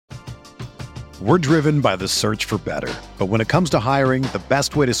We're driven by the search for better. But when it comes to hiring, the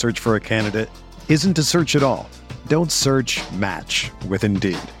best way to search for a candidate isn't to search at all. Don't search, match with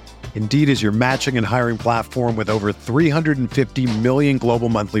Indeed. Indeed is your matching and hiring platform with over 350 million global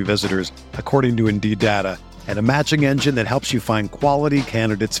monthly visitors, according to Indeed data, and a matching engine that helps you find quality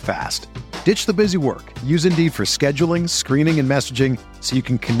candidates fast. Ditch the busy work. Use Indeed for scheduling, screening, and messaging so you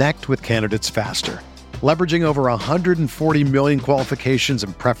can connect with candidates faster. Leveraging over 140 million qualifications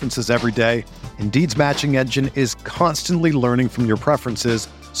and preferences every day, Indeed's matching engine is constantly learning from your preferences,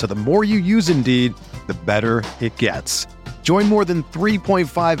 so the more you use Indeed, the better it gets. Join more than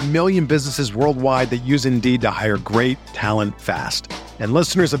 3.5 million businesses worldwide that use Indeed to hire great talent fast. And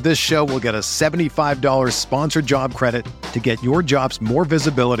listeners of this show will get a $75 sponsored job credit to get your jobs more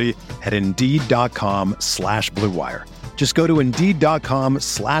visibility at Indeed.com/Blue Wire. Just go to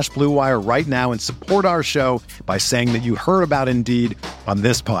Indeed.com/Blue Wire right now and support our show by saying that you heard about Indeed on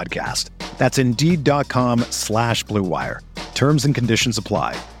this podcast. That's Indeed.com/Blue Wire. Terms and conditions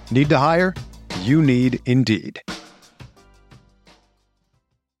apply. Need to hire? You need Indeed.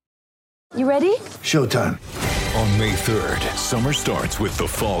 You ready? Showtime. On May 3rd, summer starts with The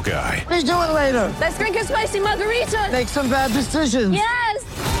Fall Guy. Let's do it later. Let's drink a spicy margarita. Make some bad decisions. Yes!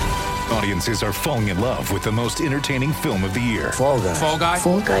 Audiences are falling in love with the most entertaining film of the year. Fall Guy. Fall Guy.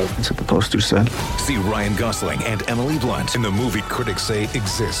 Fall Guy. That's what the poster said. See Ryan Gosling and Emily Blunt in the movie critics say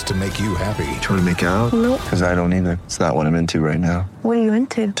exists to make you happy. Trying to make it out? Nope. Because I don't either. It's not what I'm into right now. What are you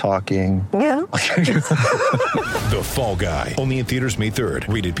into? Talking. Yeah. The Fall Guy. Only in theaters May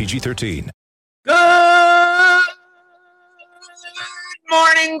 3rd. Rated PG-13. Good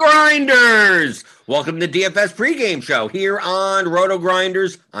morning, Grinders. Welcome to DFS pregame show here on Roto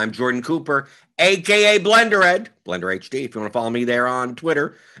Grinders. I'm Jordan Cooper, a.k.a. Blenderhead, Blender HD, if you want to follow me there on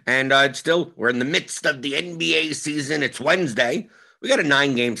Twitter. And we're in the midst of the NBA season. It's Wednesday. We got a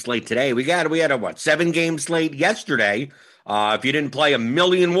 9-game slate today. We had a 7-game slate yesterday. If you didn't play a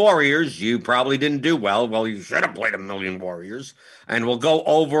million Warriors, you probably didn't do well. Well, you should have played a million Warriors. And we'll go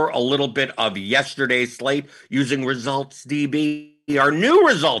over a little bit of yesterday's slate using Results DB, our new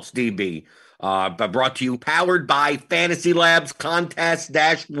Results DB, brought to you, powered by Fantasy Labs Contest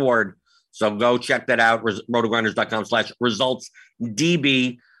Dashboard. So go check that out,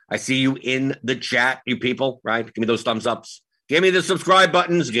 rotogrinders.com/resultsdb. I see you in the chat, you people, right? Give me those thumbs ups. Give me the subscribe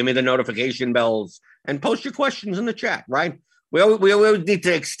buttons. Give me the notification bells. And post your questions in the chat, right? We always need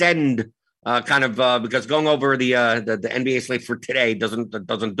to extend because going over the NBA slate for today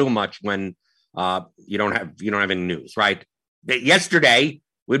doesn't do much when you don't have any news, right? Yesterday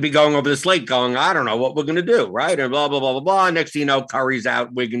we'd be going over the slate, going, I don't know what we're gonna do, right? And blah blah blah blah blah. Next thing you know, Curry's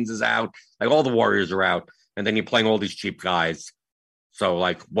out, Wiggins is out, like all the Warriors are out, and then you're playing all these cheap guys. So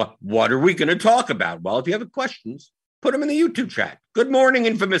like, what are we gonna talk about? Well, if you have questions, put them in the YouTube chat. Good morning,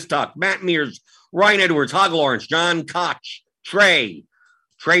 Infamous Tuck, Matt Mears, Ryan Edwards, Hoggle Orange, John Koch, Trey's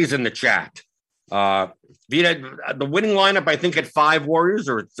in the chat. The winning lineup, I think, had 5 Warriors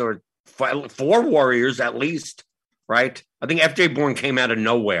or 4 Warriors at least, right? I think FJ Bourne came out of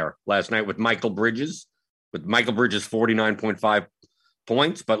nowhere last night with Michael Bridges 49.5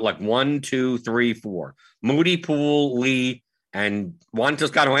 points, but like 1, 2, 3, 4. Moody, Poole, Lee, and Juan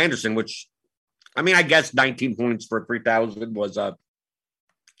Toscano Anderson, which, I mean, I guess 19 points for 3,000 was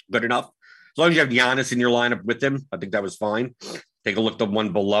good enough. As long as you have Giannis in your lineup with him, I think that was fine. Take a look at the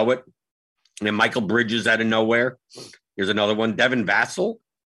one below it. And then Michael Bridges out of nowhere. Here's another one. Devin Vassell.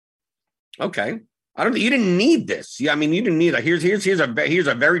 Okay. You didn't need this. Yeah, I mean, you didn't need that. Here's a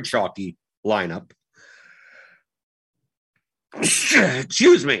very chalky lineup.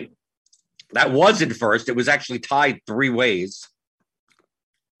 Excuse me. That wasn't first. It was actually tied 3 ways.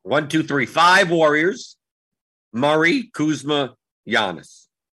 1, 2, 3, 5 Warriors. Murray, Kuzma, Giannis.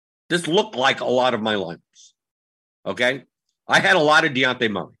 This looked like a lot of my lineups. Okay? I had a lot of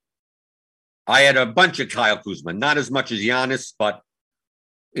Dejounte Murray. I had a bunch of Kyle Kuzma. Not as much as Giannis, but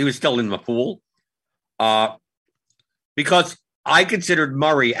he was still in the pool. Because I considered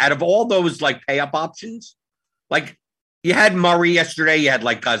Murray, out of all those like pay-up options, like you had Murray yesterday, you had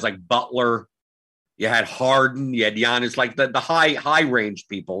like guys like Butler, you had Harden, you had Giannis, like the high range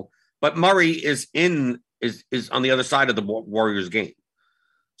people. But Murray is on the other side of the Warriors game.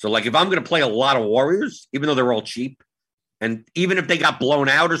 So like if I'm going to play a lot of Warriors, even though they're all cheap, and even if they got blown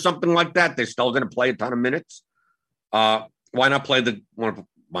out or something like that, they're still going to play a ton of minutes. Why not play the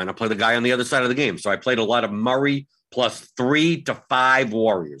guy on the other side of the game? So I played a lot of Murray plus 3 to 5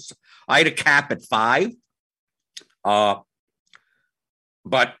 Warriors. I had a cap at 5. But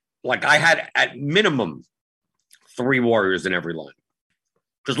like I had at minimum 3 Warriors in every line.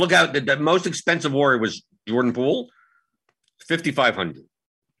 Because look out, the most expensive Warrior was Jordan Poole, $5,500.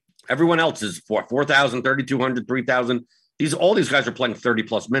 Everyone else is 4,000, 3,200, 3,000. All these guys are playing 30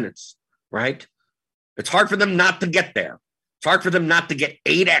 plus minutes, right? It's hard for them not to get there. It's hard for them not to get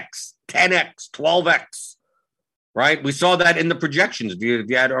 8x, 10x, 12x, right? We saw that in the projections. If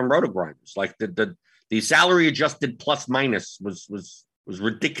you had on RotoGrinders, like the salary adjusted plus minus was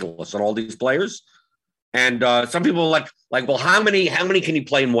ridiculous on all these players. And some people are like, well, how many can you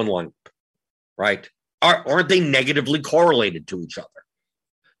play in one lineup, right? Aren't they negatively correlated to each other?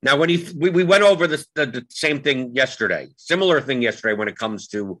 Now, when we went over the same thing yesterday, similar thing yesterday when it comes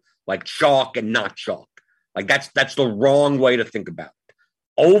to like chalk and not chalk. Like that's the wrong way to think about it.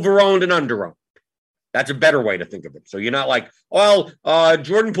 Over-owned and under-owned. That's a better way to think of it. So you're not like, well,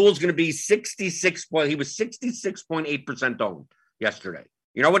 Jordan Poole's going to be 66. Well, he was 66.8% owned yesterday.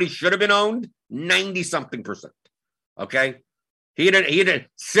 You know what he should have been owned? 90-something%. Okay? He had a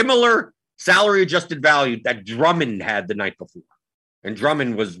similar salary-adjusted value that Drummond had the night before. And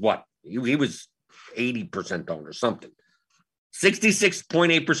Drummond was what? He was 80% owned or something.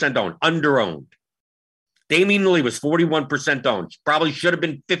 66.8% owned, under-owned. Damian Lee was 41% owned. Probably should have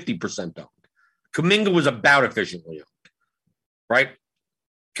been 50% owned. Kuminga was about efficiently owned, right?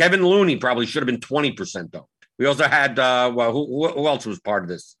 Kevin Looney probably should have been 20% owned. We also had, who else was part of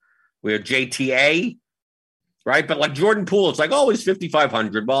this? We had JTA, right? But like Jordan Poole, it's like, oh, he's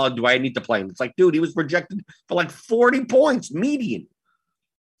 5,500. Well, do I need to play him? It's like, dude, he was projected for like 40 points, median.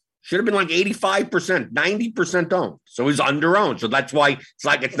 Should have been like 85%, 90% owned. So he's under-owned. So that's why it's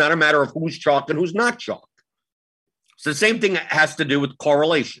like it's not a matter of who's chalk and who's not chalk. So the same thing has to do with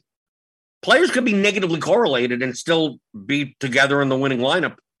correlation. Players could be negatively correlated and still be together in the winning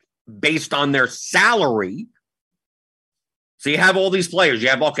lineup based on their salary. So you have all these players. You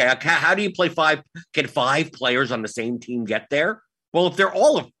have, okay, how do you play five? Can 5 players on the same team get there? Well, if they're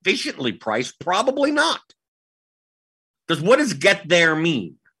all efficiently priced, probably not. Because what does get there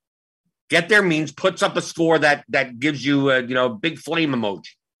mean? Get there means puts up a score that gives you a big flame emoji,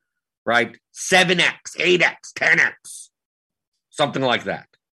 right? 7x, 8x, 10x, something like that.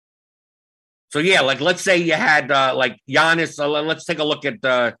 So yeah, like let's say you had like Giannis. Let's take a look at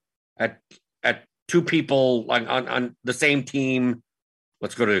 2 people on the same team.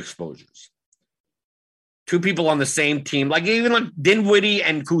 Let's go to exposures. 2 people on the same team, like even like Dinwiddie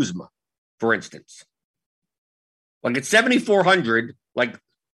and Kuzma, for instance. Like at 7,400, like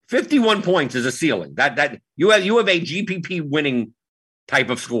 51 points is a ceiling. That you have a GPP winning type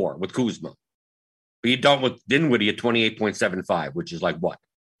of score with Kuzma, but you don't with Dinwiddie at 28.75, which is like what,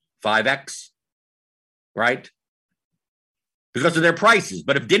 5x, right? Because of their prices.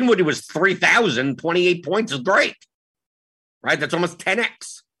 But if Dinwiddie was 3,000, 28 points is great, right? That's almost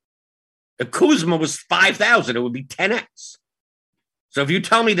 10x. If Kuzma was 5,000, it would be 10x. So if you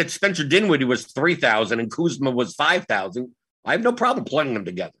tell me that Spencer Dinwiddie was 3,000 and Kuzma was 5,000, I have no problem playing them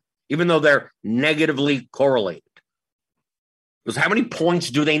together, even though they're negatively correlated. Because how many points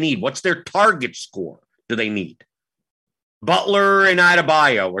do they need? What's their target score do they need? Butler and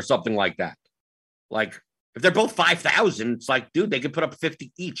Adebayo or something like that. Like, if they're both 5,000, it's like, dude, they could put up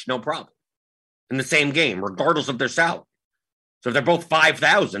 50 each, no problem, in the same game, regardless of their salary. So if they're both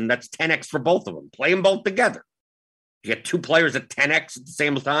 5,000, that's 10x for both of them. Play them both together. You get 2 players at 10x at the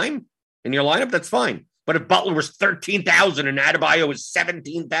same time in your lineup, that's fine. But if Butler was 13,000 and Adebayo was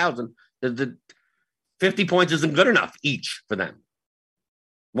 17,000, the 50 points isn't good enough each for them.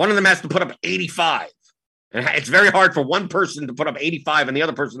 One of them has to put up 85. And it's very hard for one person to put up 85 and the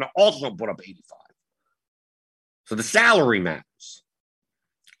other person to also put up 85. So the salary matters.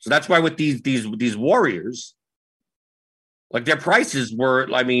 So that's why with these Warriors, like their prices were,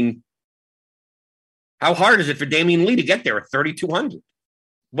 I mean, how hard is it for Damian Lee to get there at 3,200?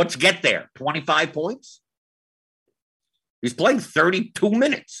 What's get there? 25 points? He's playing 32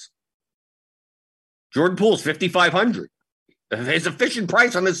 minutes. Jordan Poole's 5,500. His efficient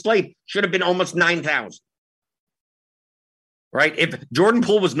price on this slate should have been almost 9,000. Right? If Jordan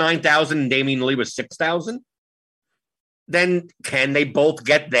Poole was 9,000 and Damian Lee was 6,000, then can they both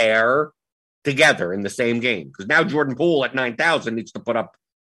get there together in the same game? Because now Jordan Poole at 9,000 needs to put up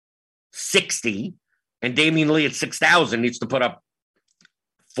 60, and Damian Lee at 6,000 needs to put up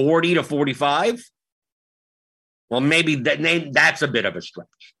 40 to 45. Well, maybe that's a bit of a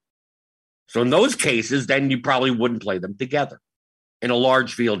stretch. So in those cases, then you probably wouldn't play them together in a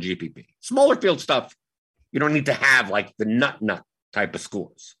large field GPP. Smaller field stuff, you don't need to have like the nut type of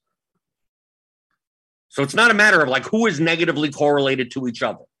scores. So it's not a matter of like who is negatively correlated to each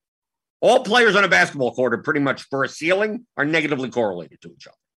other. All players on a basketball court are pretty much for a ceiling are negatively correlated to each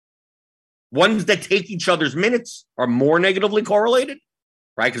other. Ones that take each other's minutes are more negatively correlated,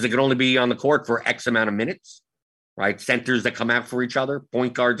 right? Because they can only be on the court for X amount of minutes, right? Centers that come out for each other,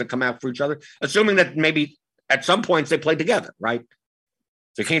 point guards that come out for each other, assuming that maybe at some points they play together, right?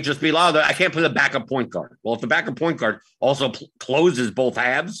 So you can't just be loud. I can't play the backup point guard. Well, if the backup point guard also closes both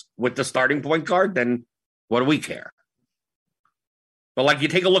halves with the starting point guard, then what do we care? But like you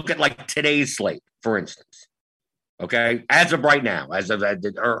take a look at like today's slate, for instance, okay, as of right now, as of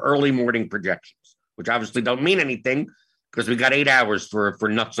our early morning projections, which obviously don't mean anything because we got 8 hours for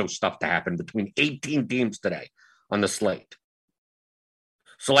nutso stuff to happen between 18 teams today on the slate.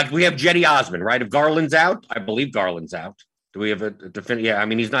 So like we have Jetty Osman, right? If Garland's out, I believe Garland's out. Do we have a definitive? Yeah, I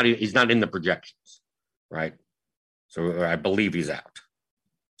mean, he's not in the projections, right? So I believe he's out.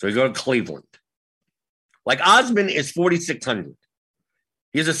 So we go to Cleveland. Like Osman is 4,600.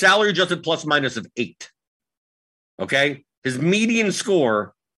 He has a salary adjusted plus minus of 8. Okay? His median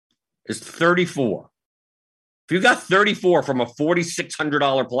score is 34. If you got 34 from a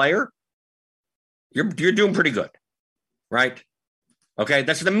 $4,600 player, you're doing pretty good, right? Okay?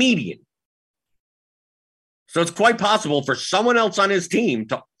 That's the median. So it's quite possible for someone else on his team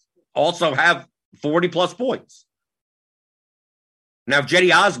to also have 40 plus points. Now, if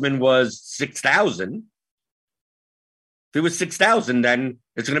Jetty Osman was 6,000, if he was 6,000, then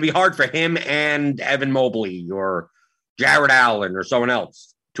it's going to be hard for him and Evan Mobley or Jared Allen or someone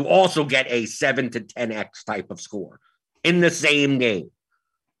else to also get a 7 to 10x type of score in the same game.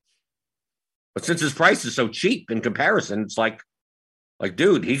 But since his price is so cheap in comparison, it's like,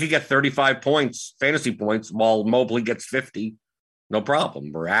 dude, he could get 35 points, fantasy points, while Mobley gets 50. No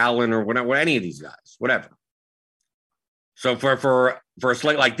problem. Or Allen or whatever, any of these guys, whatever. So for a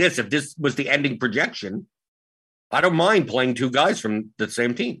slate like this, if this was the ending projection, I don't mind playing 2 guys from the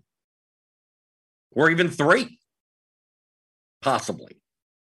same team. Or even 3. Possibly.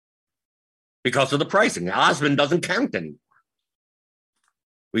 Because of the pricing. Osman doesn't count anymore.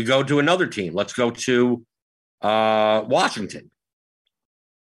 We go to another team. Let's go to Washington.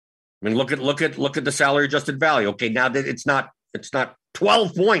 I mean, look at the salary adjusted value. Okay, now that it's not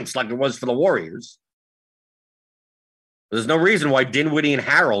 12 points like it was for the Warriors. There's no reason why Dinwiddie and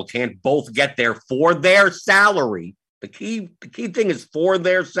Harrell can't both get there for their salary. The key thing is for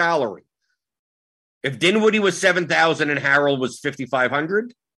their salary. If Dinwiddie was 7,000 and Harrell was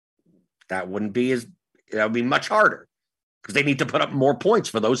 5,500, that would be much harder because they need to put up more points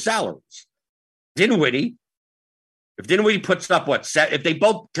for those salaries. If Dinwiddie puts up can they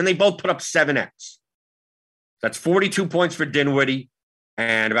both put up 7x? That's 42 points for Dinwiddie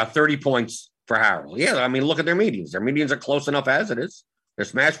and about 30 points for Harrell. Yeah, I mean, look at their medians. Their medians are close enough as it is. Their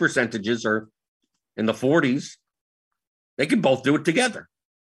smash percentages are in the 40s. They can both do it together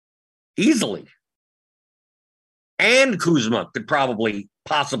easily. And Kuzma could possibly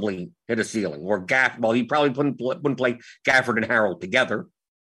hit a ceiling. Or he probably wouldn't play Gafford and Harrell together.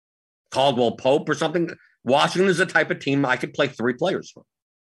 Caldwell Pope or something. Washington is the type of team I could play 3 players from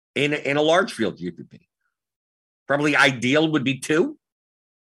in a large field GPP. Probably ideal would be 2,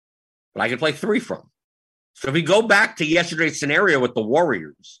 but I could play 3 from. So if we go back to yesterday's scenario with the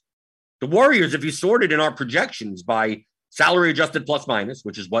Warriors, if you sorted in our projections by salary adjusted plus minus,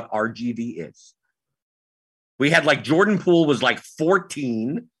 which is what RGV is, we had like Jordan Poole was like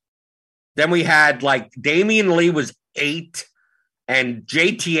 14. Then we had like Damian Lee was 8. And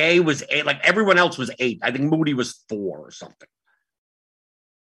JTA was 8. Like everyone else was 8. I think Moody was 4 or something.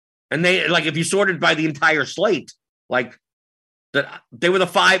 And they if you sorted by the entire slate, they were the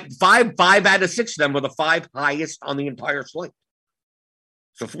 5 out of 6 of them were the 5 highest on the entire slate.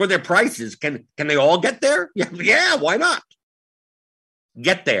 So for their prices, can they all get there? Yeah, why not?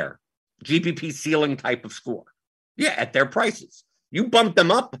 Get there. GPP ceiling type of score. Yeah, at their prices. You bump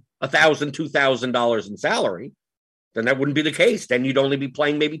them up $1,000, $2,000 in salary, then that wouldn't be the case. Then you'd only be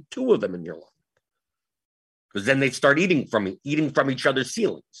playing maybe 2 of them in your lineup. Because then they'd start eating from each other's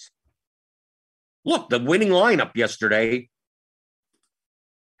ceilings. Look, the winning lineup yesterday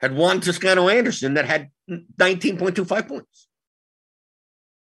had Juan Toscano-Anderson that had 19.25 points.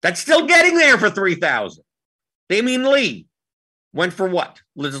 That's still getting there for 3,000. Damian Lee went for what?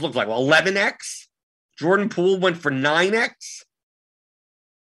 Does it look like 11x? Jordan Poole went for 9x.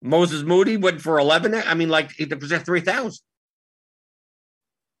 Moses Moody went for 11x. I mean, it represents 3,000.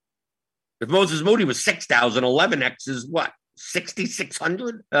 If Moses Moody was 6,000, 11x is what?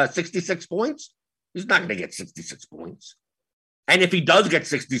 6,600? 66 points? He's not going to get 66 points. And if he does get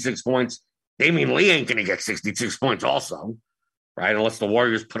 66 points, Damian Lee ain't going to get 66 points also, right? Unless the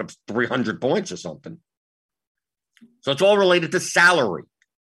Warriors put up 300 points or something. So it's all related to salary.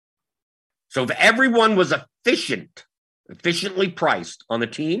 So if everyone was efficiently priced on the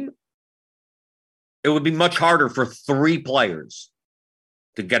team, it would be much harder for 3 players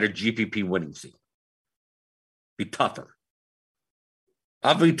to get a GPP winning ceiling. Be tougher.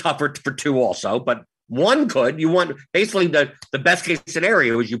 Obviously tougher for two also, but one could. You want basically the best case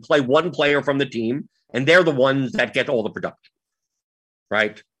scenario is you play one player from the team, and they're the ones that get all the production.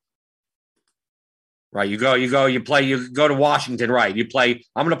 Right? Right. You go to Washington, right? You play,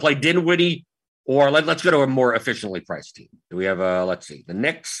 I'm gonna play Dinwiddie, or let's go to a more efficiently priced team. Do we have let's see, the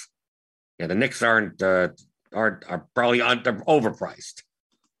Knicks? Yeah, the Knicks are probably overpriced.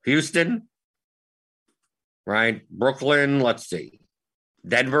 Houston, right? Brooklyn, let's see.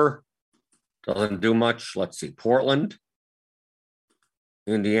 Denver doesn't do much. Let's see. Portland,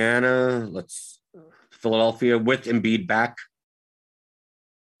 Indiana, Philadelphia with Embiid back.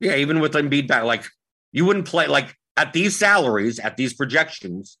 Yeah, even with Embiid back, like you wouldn't play like at these salaries, at these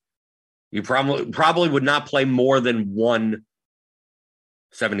projections, you probably would not play more than one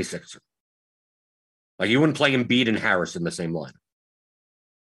 76er. Like you wouldn't play Embiid and Harris in the same line.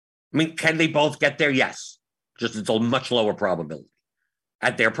 I mean, can they both get there? Yes. Just it's a much lower probability.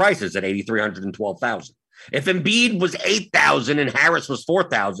 At their prices at 8,300 and 12,000. If Embiid was 8,000 and Harris was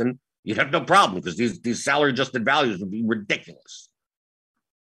 4,000, you'd have no problem because these salary adjusted values would be ridiculous.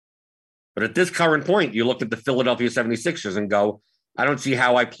 But at this current point, you look at the Philadelphia 76ers and go, I don't see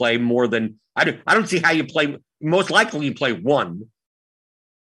how I play more than I don't see how you play. Most likely you play one.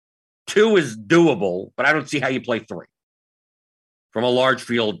 Two is doable, but I don't see how you play three from a large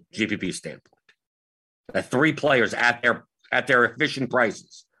field GPP standpoint. That three players at their efficient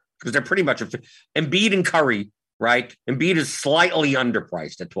prices, because they're pretty much Embiid and Curry, right? Embiid is slightly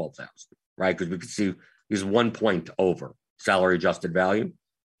underpriced at 12,000, right? Because we can see he's 1 point over salary adjusted value.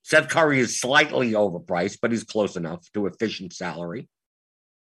 Seth Curry is slightly overpriced, but he's close enough to efficient salary.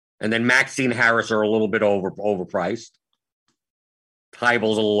 And then Maxey and Harris are a little bit overpriced.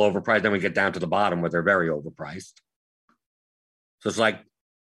 Tyball's a little overpriced. Then we get down to the bottom where they're very overpriced. So it's like,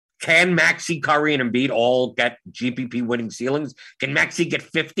 can Maxey, Curry, and Embiid all get GPP winning ceilings? Can Maxey get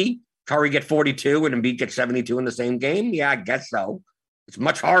 50, Curry get 42, and Embiid get 72 in the same game? Yeah, I guess so. It's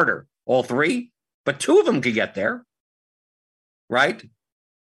much harder, all three, but two of them could get there, right?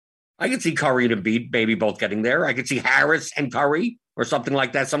 I could see Curry and Embiid maybe both getting there. I could see Harris and Curry or something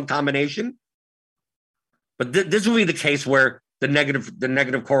like that, some combination. But this would be the case where the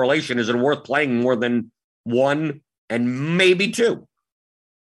negative correlation isn't worth playing more than one and maybe two.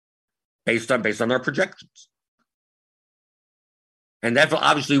 Based on their projections. And that's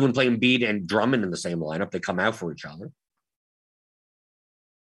obviously you wouldn't play Embiid and Drummond in the same lineup. They come out for each other.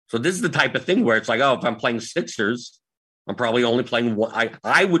 So this is the type of thing where it's like, oh, if I'm playing Sixers, I'm probably only playing one.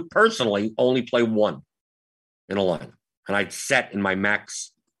 I would personally only play one in a lineup. And I'd set in my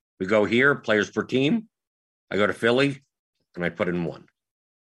max. We go here, players per team. I go to Philly, and I put in one.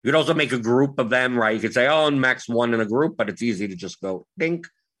 You could also make a group of them, right? You could say, oh, max one in a group, but it's easy to just go dink.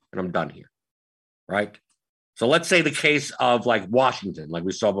 And I'm done here, right? So let's say the case of like Washington, like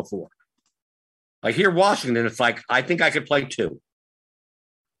we saw before. Like here, Washington, it's like I think I could play two,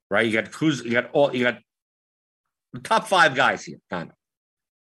 right? You got the top five guys here, kind of.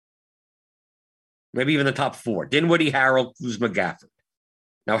 Maybe even the top four: Dinwiddie, Harrell, Kuzma, Gafford.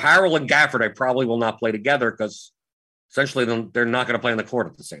 Now Harrell and Gafford, I probably will not play together because essentially they're not going to play on the court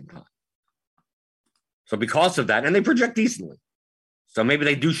at the same time. So because of that, and they project decently. So maybe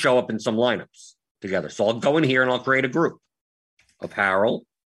they do show up in some lineups together. So I'll go in here and I'll create a group of Harrell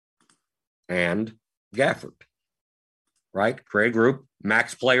and Gafford, right? Create a group,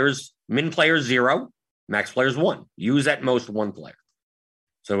 max players, min players 0, max players 1. Use at most one player.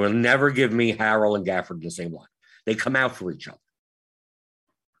 So it'll never give me Harrell and Gafford in the same line. They come out for each other.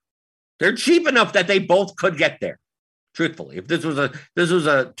 They're cheap enough that they both could get there. Truthfully, if this was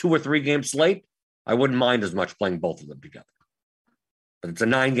a 2 or 3 game slate, I wouldn't mind as much playing both of them together. But it's a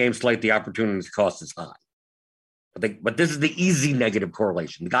 9-game slate. The opportunity cost is high. But this is the easy negative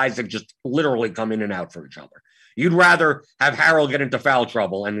correlation. The guys that just literally come in and out for each other. You'd rather have Harrell get into foul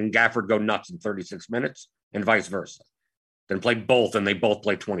trouble and then Gafford go nuts in 36 minutes and vice versa than play both and they both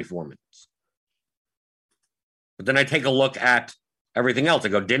play 24 minutes. But then I take a look at everything else. I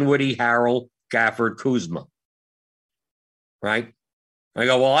go Dinwiddie, Harrell, Gafford, Kuzma. Right? I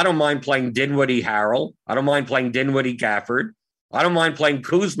go, well, I don't mind playing Dinwiddie, Harrell. I don't mind playing Dinwiddie, Gafford. I don't mind playing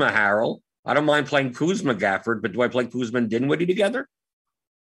Kuzma, Harrell. I don't mind playing Kuzma, Gafford, but do I play Kuzma and Dinwiddie together?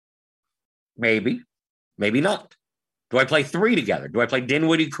 Maybe. Maybe not. Do I play 3 together? Do I play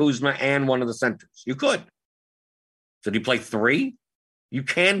Dinwiddie, Kuzma, and one of the centers? You could. So do you play 3? You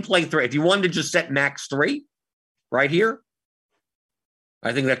can play 3. If you wanted to just set max 3 right here,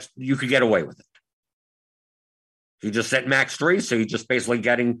 I think you could get away with it. You just set max 3, so you're just basically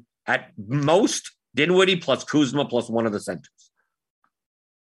getting at most Dinwiddie plus Kuzma plus one of the centers.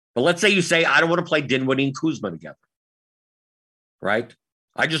 But let's say you say, I don't want to play Dinwiddie and Kuzma together, right?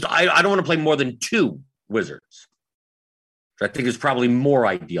 I don't want to play more than 2 Wizards, which I think is probably more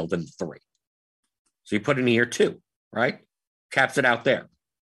ideal than 3. So you put in here 2, right? Caps it out there.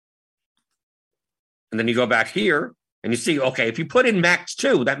 And then you go back here and you see, okay, if you put in max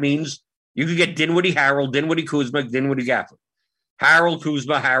 2, that means you could get Dinwiddie, Harold, Dinwiddie, Kuzma, Dinwiddie, Gafford. Harold,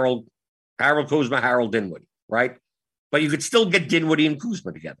 Kuzma, Harold, Kuzma, Harold, Dinwiddie, right? But you could still get Dinwiddie and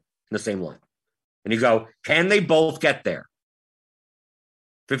Kuzma together in the same line. And you go, can they both get there?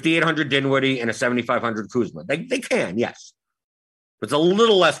 5,800 Dinwiddie and a 7,500 Kuzma. They can, yes. But it's a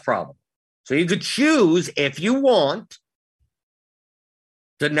little less probable. So you could choose, if you want,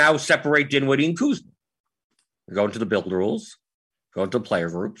 to now separate Dinwiddie and Kuzma. Go into the build rules, go into player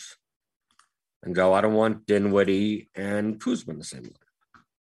groups, and go, I don't want Dinwiddie and Kuzma in the same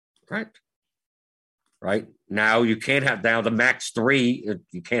line. Right? Now you can't have, now the max 3,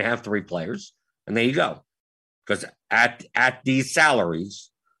 you can't have 3 players. And there you go. Because at these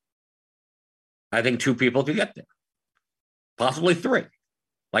salaries, I think 2 people could get there. Possibly 3.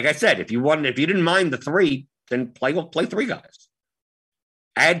 Like I said, if you didn't mind the 3, then play 3 guys.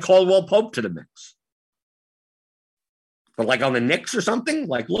 Add Caldwell Pope to the mix. But like on the Knicks or something,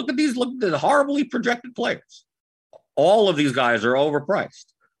 like look at the horribly projected players. All of these guys are overpriced.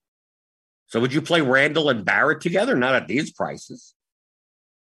 So would you play Randall and Barrett together? Not at these prices.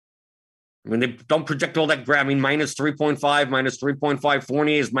 I mean, they don't project all that. I mean, minus 3.5, minus 3.5.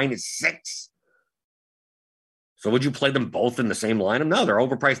 Fournier is minus 6. So would you play them both in the same lineup? No, they're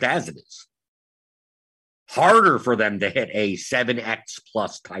overpriced as it is. Harder for them to hit a 7x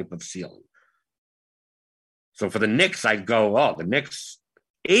plus type of ceiling. So for the Knicks, I'd go, the Knicks,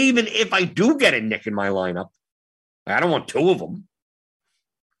 even if I do get a Knick in my lineup, I don't want 2 of them.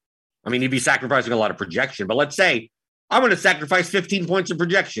 I mean, you'd be sacrificing a lot of projection. But let's say I'm going to sacrifice 15 points of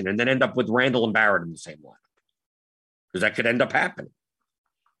projection and then end up with Randall and Barrett in the same lineup. Because that could end up happening.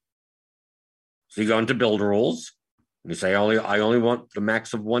 So you go into build rules and you say, I only want the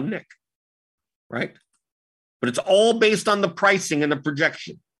max of 1 Knick. Right? But it's all based on the pricing and the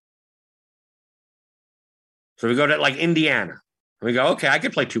projection. So we go to like Indiana. And we go, okay, I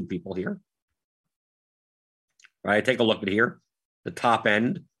could play 2 people here. Right? Take a look at here. The top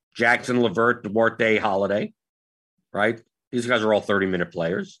end. Jackson, LeVert, Duarte, Holiday. Right? These guys are all 30-minute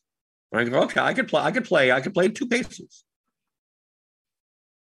players. And I go, okay, I could play 2 Pacers.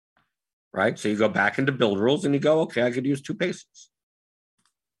 Right? So you go back into build rules and you go, okay, I could use 2 Pacers.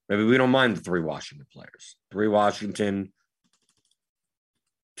 Maybe we don't mind the 3 Washington players. 3 Washington,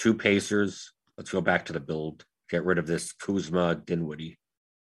 2 Pacers. Let's go back to the build. Get rid of this Kuzma, Dinwiddie.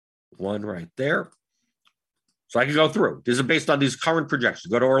 1 right there. So I can go through. This is based on these current projections.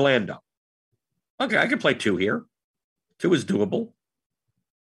 Go to Orlando. Okay, I can play 2 here. 2 is doable.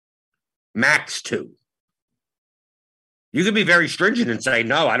 Max 2. You could be very stringent and say,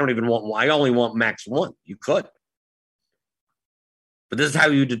 no, I only want max 1. You could. But this is how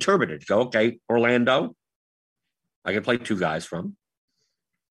you determine it. Go, okay, Orlando, I can play 2 guys from.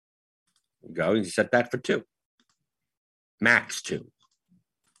 Go, you set that for 2. Max 2.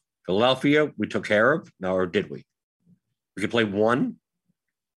 Philadelphia, we took care of. No, or did we? We could play 1.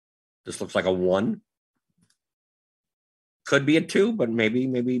 This looks like a 1. Could be a 2, but maybe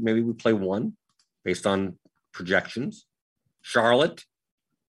we play 1 based on projections. Charlotte.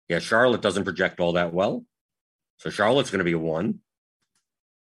 Yeah, Charlotte doesn't project all that well. So Charlotte's going to be a 1.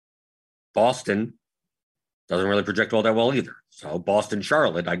 Boston doesn't really project all that well either. So Boston,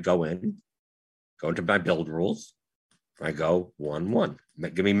 Charlotte, I'd go into my build rules. I go 1-1.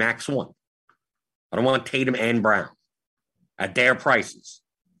 Give me max 1. I don't want Tatum and Brown at their prices.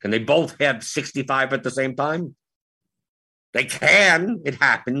 Can they both have 65 at the same time? They can. It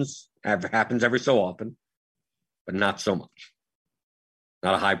happens. It happens every so often, but not so much.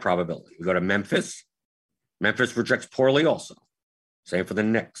 Not a high probability. We go to Memphis. Memphis projects poorly also. Same for the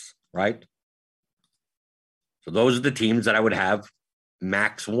Knicks, right? So those are the teams that I would have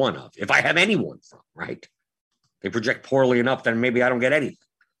max 1 of. If I have anyone from, right? They project poorly enough, then maybe I don't get anything.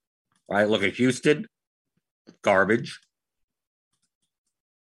 Right? Look at Houston, garbage.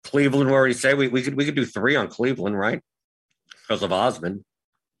 Cleveland, we already said we could do 3 on Cleveland, right? Because of Osman.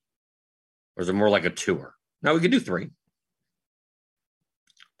 Or is it more like a 2-er? No, we could do 3.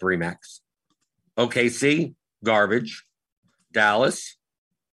 3 max. OKC, garbage. Dallas.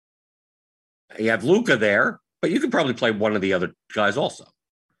 You have Luka there, but you could probably play one of the other guys also.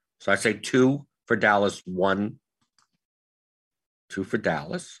 So I say 2 for Dallas, 1. 2 for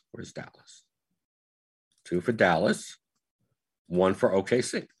Dallas. Where's Dallas? 2 for Dallas. 1 for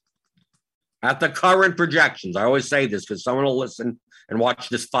OKC. At the current projections, I always say this because someone will listen and watch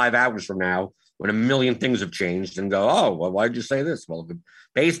this 5 hours from now when a million things have changed and go, oh, well, why'd you say this? Well,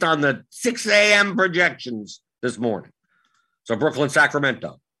 based on the 6 a.m. projections this morning. So Brooklyn,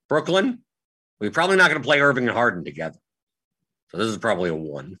 Sacramento. Brooklyn, we're probably not going to play Irving and Harden together. So this is probably a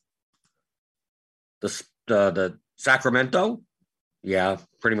 1. The Sacramento, yeah,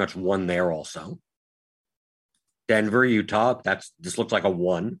 pretty much 1 there also. Denver, Utah, this looks like a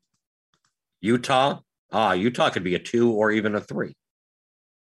 1. Utah could be a 2 or even a 3.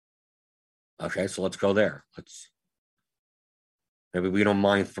 Okay, so let's go there. Maybe we don't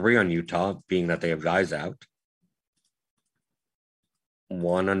mind 3 on Utah, being that they have guys out.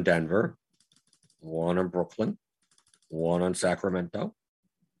 1 on Denver, 1 on Brooklyn, 1 on Sacramento.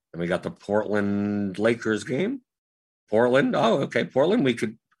 And we got the Portland Lakers game. Portland,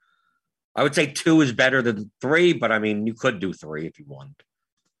 Portland, I would say 2 is better than 3, but I mean, you could do 3 if you want.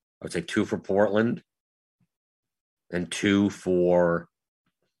 I would say 2 for Portland and 2 for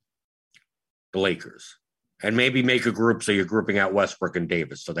the Lakers. And maybe make a group so you're grouping out Westbrook and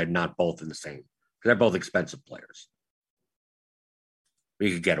Davis so they're not both in the same. Because they're both expensive players.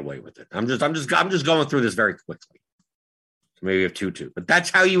 We could get away with it. I'm just going through this very quickly. So maybe you have 2-2. But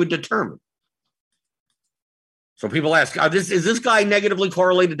that's how you would determine. So people ask, is this guy negatively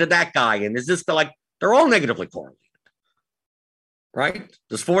correlated to that guy? And is this they're all negatively correlated. Right?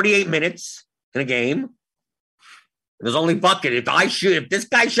 There's 48 minutes in a game. There's only bucket. If this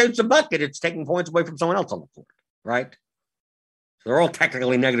guy shoots a bucket, it's taking points away from someone else on the court. Right? So they're all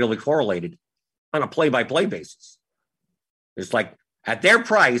technically negatively correlated on a play-by-play basis. It's like, at their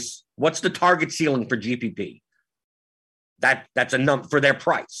price, what's the target ceiling for GPP? That's a number for their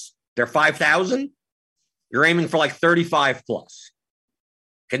price. They're 5,000. You're aiming for like 35 plus.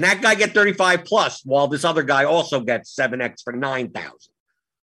 Can that guy get 35 plus while this other guy also gets 7x for 9,000?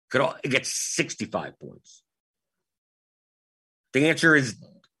 Could get 65 points. The answer is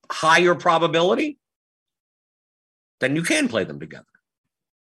higher probability. Then you can play them together.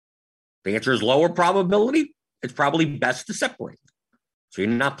 The answer is lower probability. It's probably best to separate them. So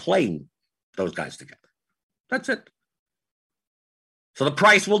you're not playing those guys together. That's it. So the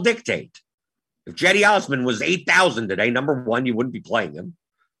price will dictate. If Cedi Osman was 8,000 today, number one, you wouldn't be playing him.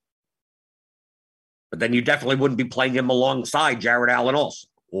 But then you definitely wouldn't be playing him alongside Jared Allen also,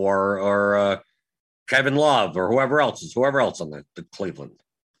 or Kevin Love, or whoever else on the Cleveland.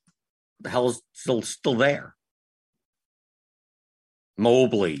 The hell is still there?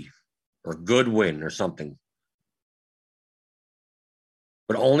 Mobley or Goodwin or something.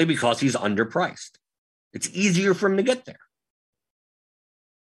 But only because he's underpriced. It's easier for him to get there.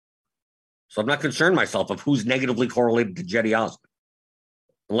 So I'm not concerned myself of who's negatively correlated to Cedi Osman.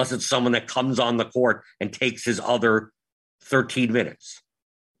 Unless it's someone that comes on the court and takes his other 13 minutes,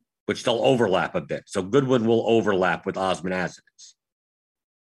 which they'll overlap a bit. So Goodwin will overlap with Osman as it is.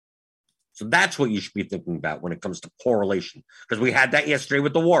 So that's what you should be thinking about when it comes to correlation. Because we had that yesterday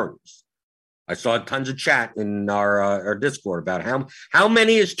with the Warriors. I saw tons of chat in our Discord about how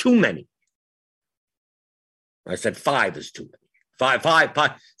many is too many. I said 5 is too many.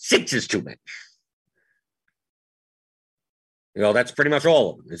 5, 6 is too many. You know, that's pretty much all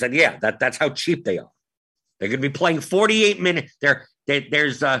of them. They said, yeah, that's how cheap they are. They're going to be playing 48 minutes.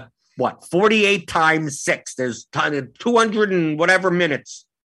 There's 48 times 6. There's 200 and whatever minutes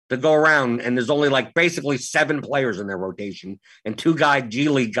to go around, and there's only like basically 7 players in their rotation and 2 G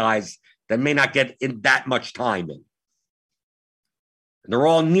League guys that may not get in that much time in. And they're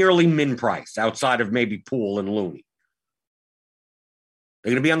all nearly min price outside of maybe Poole and Looney.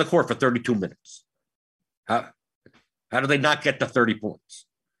 They're going to be on the court for 32 minutes. How do they not get to 30 points?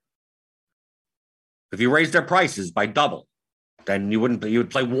 If you raise their prices by double, then you would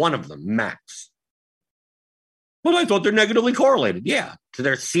play one of them max. Well, I thought they're negatively correlated. Yeah, to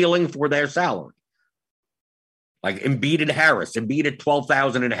their ceiling for their salary. Like Embiid and Harris. Embiid at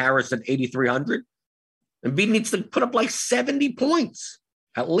 12,000 and Harris at 8,300. Embiid needs to put up like 70 points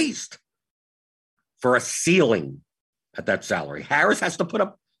at least for a ceiling at that salary. Harris has to put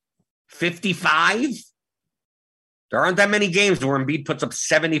up 55. There aren't that many games where Embiid puts up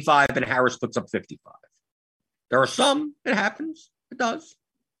 75 and Harris puts up 55. There are some. It happens. It does.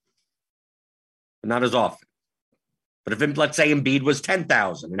 But not as often. But if, let's say, Embiid was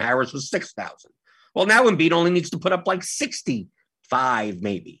 10,000 and Harris was 6,000. Well, now Embiid only needs to put up like 65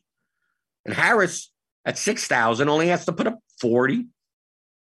 maybe. And Harris at 6,000 only has to put up 40.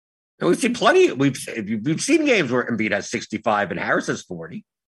 And we've seen plenty. We've seen games where Embiid has 65 and Harris has 40.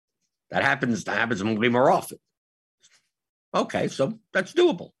 That happens way more often. Okay, so that's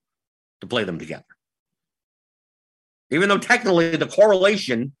doable to play them together. Even though technically the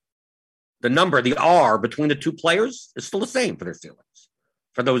correlation the number, the R between the two players is still the same for their ceilings,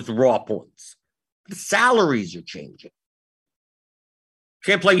 for those raw points. The salaries are changing. You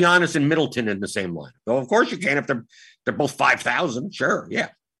can't play Giannis and Middleton in the same lineup. Well, of course you can if they're both 5,000. Sure, yeah.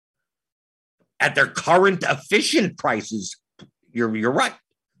 At their current efficient prices, you're right.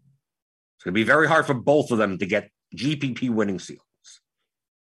 It's going to be very hard for both of them to get GPP winning ceilings.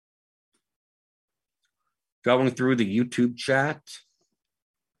 Going through the YouTube chat.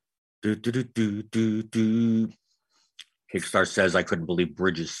 Kickstar says, I couldn't believe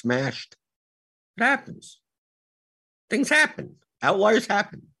Bridges smashed. It happens. Things happen. Outliers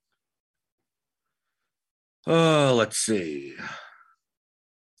happen. Oh, let's see.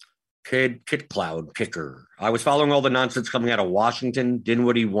 Kid Cloud Kicker. I was following all the nonsense coming out of Washington.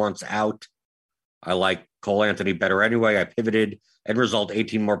 Dinwiddie wants out. I like Cole Anthony better anyway. I pivoted. End result,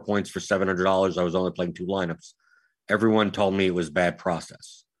 18 more points for $700. I was only playing 2 lineups. Everyone told me it was bad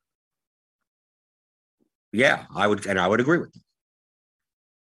process. Yeah, I would agree with them.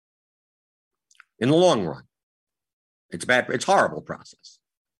 In the long run, it's bad. It's horrible process.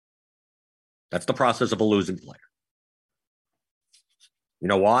 That's the process of a losing player. You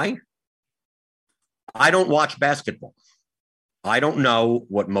know why? I don't watch basketball. I don't know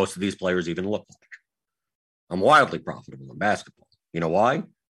what most of these players even look like. I'm wildly profitable in basketball. You know why?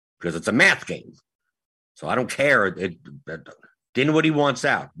 Because it's a math game. So I don't care. Dinwiddie wants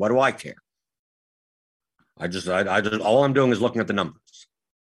out. What do I care? I just all I'm doing is looking at the numbers.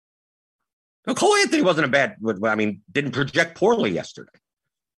 Now, Cole Anthony wasn't didn't project poorly yesterday.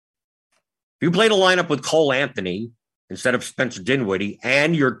 If you played a lineup with Cole Anthony instead of Spencer Dinwiddie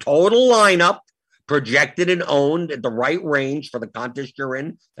and your total lineup projected and owned at the right range for the contest you're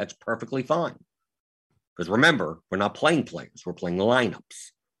in, that's perfectly fine. Because remember, we're not playing players, we're playing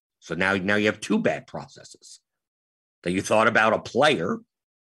lineups. So now you have 2 bad processes. That you thought about a player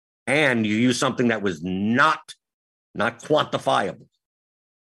and you use something that was not quantifiable.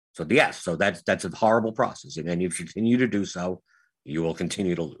 So yes, so that's a horrible process. And if you continue to do so, you will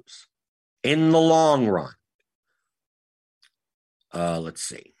continue to lose. In the long run. Let's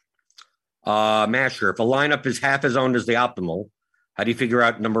see. Masher, if a lineup is half as owned as the optimal, how do you figure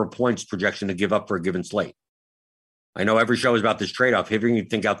out number of points projection to give up for a given slate? I know every show is about this trade-off. Hearing you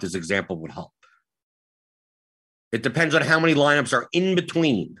think out this example would help. It depends on how many lineups are in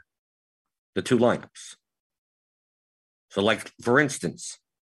between the 2 lineups. So like, for instance,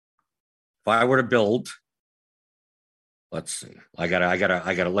 if I were to build, let's see, I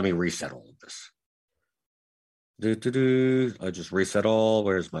gotta, let me reset all of this. I just reset all.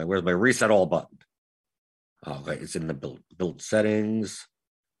 Where's my reset all button? Okay, it's in the build settings.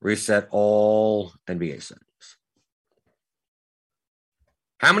 Reset all NBA settings.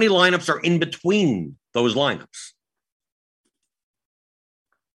 How many lineups are in between those lineups?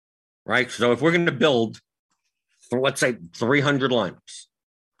 Right? So if we're going to build, let's say 300 lineups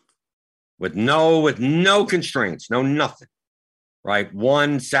with no constraints, nothing. Right?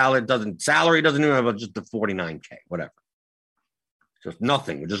 Salary doesn't even have just the 49K, whatever. Just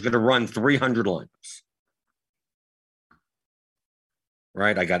nothing. We're just going to run 300 lineups.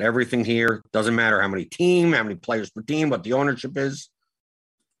 Right? I got everything here. Doesn't matter how many players per team, what the ownership is.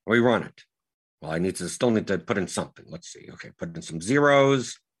 We run it. Well, I still need to put in something. Let's see. Okay, put in some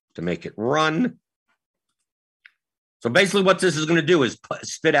zeros to make it run. So basically what this is going to do is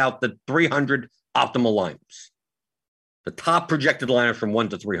spit out the 300 optimal lineups. The top projected lineups from 1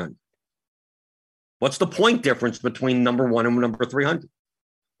 to 300. What's the point difference between number 1 and number 300?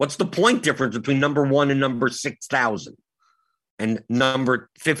 What's the point difference between number 1 and number 6,000 and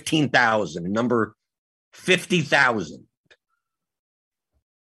number 15,000 and number 50,000?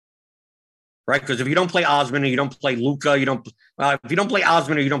 Right? Because if you don't play Osman or you don't play Luka, if you don't play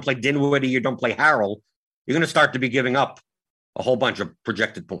Osman or you don't play Dinwiddie, you don't play Harrell, you're going to start to be giving up a whole bunch of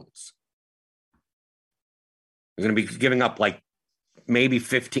projected points. You're going to be giving up like maybe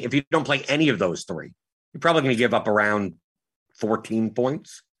 15. If you don't play any of those 3, you're probably going to give up around 14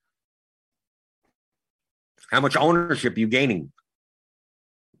 points. How much ownership are you gaining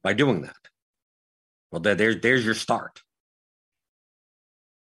by doing that? Well, there's your start.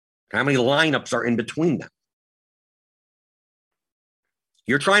 How many lineups are in between them?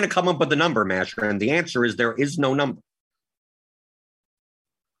 You're trying to come up with a number, Masher, and the answer is there is no number.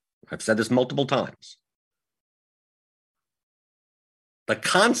 I've said this multiple times. The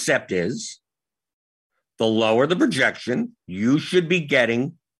concept is the lower the projection, you should be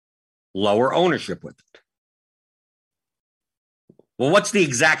getting lower ownership with it. Well, what's the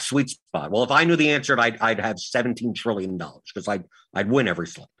exact sweet spot? Well, if I knew the answer, I'd have $17 trillion because I'd win every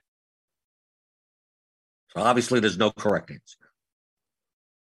slate. So obviously there's no correct answer.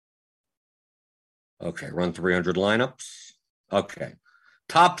 Okay, run 300 lineups. Okay.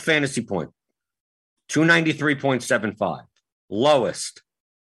 Top fantasy point, 293.75. Lowest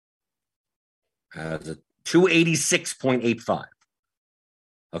has a 286.85.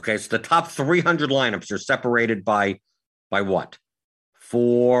 Okay, so the top 300 lineups are separated by what?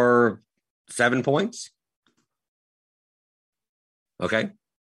 7 points? Okay.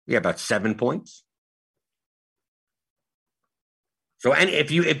 Yeah, about 7 points. So, and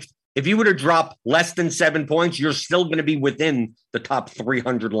if you were to drop less than 7 points, you're still going to be within the top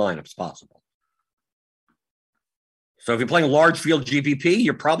 300 lineups possible. So if you're playing large field GPP,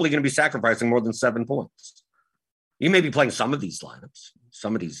 you're probably going to be sacrificing more than 7 points. You may be playing some of these lineups,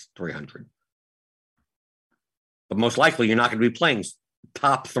 some of these 300. But most likely, you're not going to be playing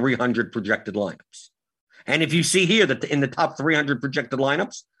top 300 projected lineups. And if you see here that in the top 300 projected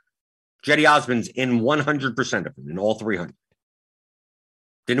lineups, Cedi Osman's in 100% of them, in all 300.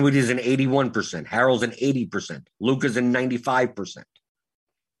 Dinwiddie's in 81%. Harrell's in 80%. Luka's in 95%.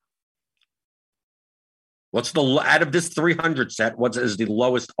 What's out of this 300 set, what is the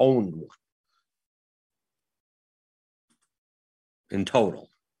lowest owned one in total?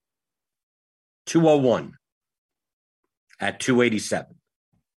 201 at 287.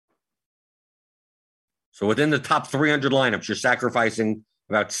 So within the top 300 lineups, you're sacrificing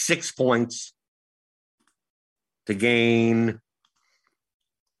about 6 points to gain.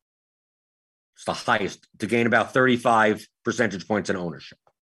 It's the highest, to gain about 35 percentage points in ownership.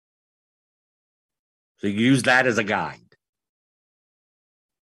 So you use that as a guide.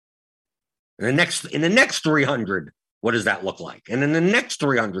 In the next 300, what does that look like? And in the next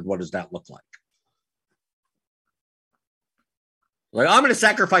 300, what does that look like? Like, I'm going to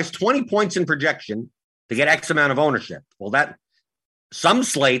sacrifice 20 points in projection to get X amount of ownership. Well, some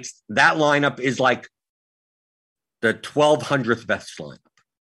slates, that lineup is like the 1,200th best lineup.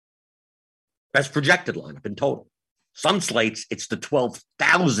 Best projected lineup in total. Some slates, it's the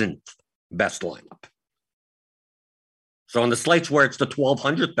 12,000th best lineup. So on the slates where it's the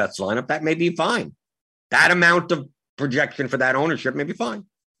 1,200th best lineup, that may be fine. That amount of projection for that ownership may be fine.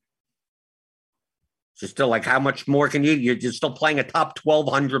 So still, like, how much more can you're still playing a top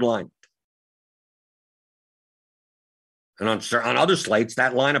 1,200 lineup. And on other slates,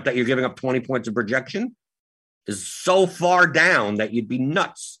 that lineup that you're giving up 20 points of projection is so far down that you'd be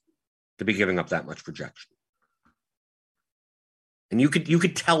nuts to be giving up that much projection. And you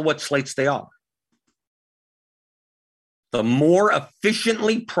could tell what slates they are. The more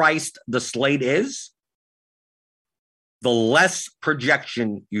efficiently priced the slate is, the less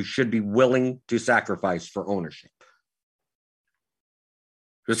projection you should be willing to sacrifice for ownership.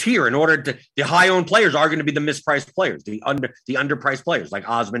 Because here, the high-owned players are going to be the mispriced players, the underpriced players like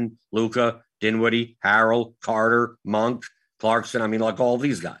Osman, Luka, Dinwiddie, Harrell, Carter, Monk, Clarkson. I mean, like all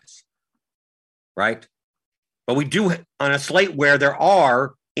these guys, right? But we do, on a slate where there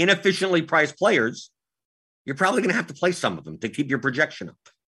are inefficiently priced players, you're probably going to have to play some of them to keep your projection up,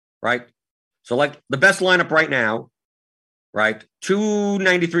 right? So like the best lineup right now, right?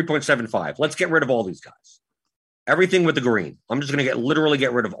 293.75. Let's get rid of all these guys. Everything with the green. I'm just going to literally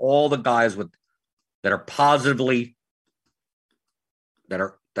get rid of all the guys that are positively, that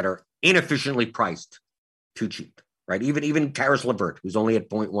are inefficiently priced too cheap, right? Even Karis LeVert, who's only at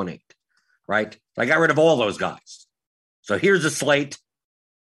 0.18, right? I got rid of all those guys. So here's a slate.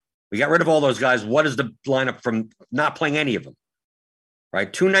 We got rid of all those guys. What is the lineup from not playing any of them?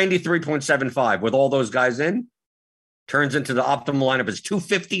 Right? 293.75 with all those guys in turns into the optimal lineup is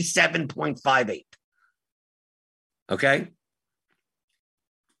 257.58. Okay?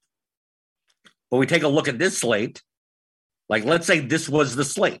 But we take a look at this slate. Like, let's say this was the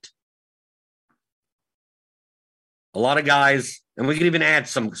slate. A lot of guys, and we can even add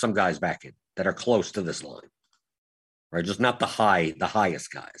some guys back in that are close to this line. Right? Just not the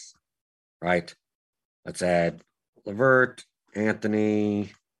highest guys. Right? Let's add LeVert,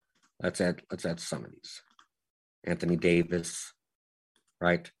 Anthony. Let's add some of these. Anthony Davis.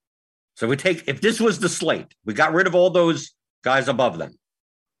 Right? So if this was the slate, we got rid of all those guys above them.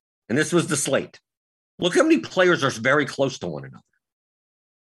 And this was the slate. Look how many players are very close to one another.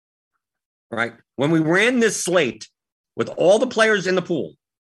 Right? When we ran this slate with all the players in the pool,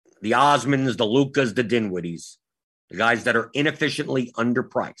 the Osmans, the Lukas, the Dinwiddies, the guys that are inefficiently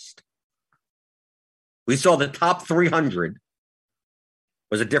underpriced, we saw the top 300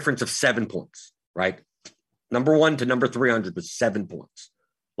 was a difference of 7 points, right? Number 1 to number 300 was 7 points.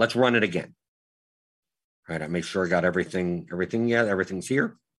 Let's run it again. All right, I make sure I got everything. Yeah, everything's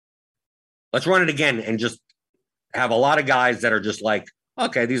here. Let's run it again and just have a lot of guys that are just like,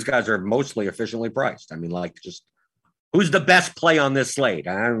 okay, these guys are mostly efficiently priced. I mean, like, just who's the best play on this slate?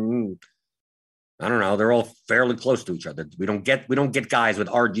 I don't know. They're all fairly close to each other. We don't get guys with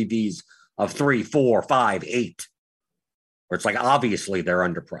RGBs of 3, 4, 5, 8, where it's like obviously they're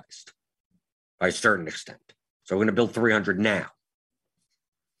underpriced by a certain extent. So we're going to build 300 now.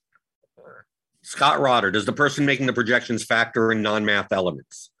 Scott Rotter, does the person making the projections factor in non-math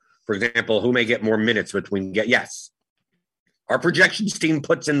elements? For example, who may get more minutes between yes. Our projections team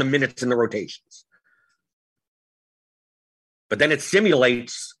puts in the minutes in the rotations. But then it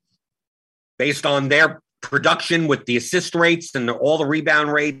simulates based on their production with the assist rates and all the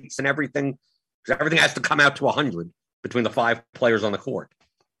rebound rates and everything. Because everything has to come out to 100 between the 5 players on the court.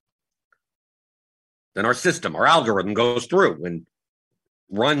 Then our system, our algorithm goes through and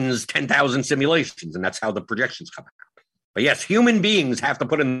runs 10,000 simulations, and that's how the projections come out. But yes, human beings have to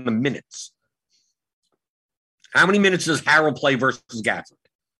put in the minutes. How many minutes does Harrell play versus Gafford?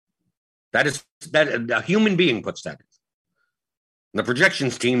 That a human being puts that in. And the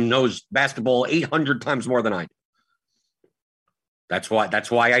projections team knows basketball 800 times more than I do. That's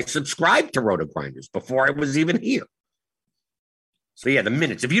why I subscribed to Roto Grinders before I was even here. So yeah, the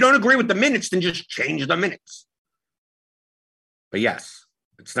minutes. If you don't agree with the minutes, then just change the minutes. But yes,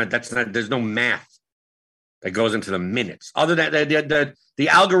 there's no math that goes into the minutes. Other than the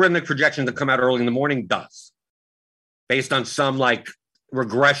algorithmic projections that come out early in the morning does. Based on some like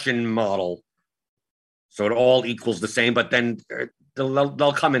regression model. So it all equals the same, but then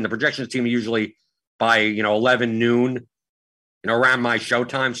they'll come in. The projections team usually by 11 noon, around my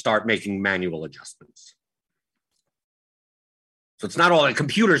showtime, start making manual adjustments. So it's not all the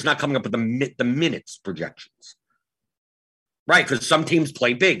computer's not coming up with the minutes projections, right? Because some teams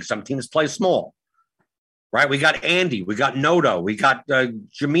play big, some teams play small, right? We got Andy, we got Noto, we got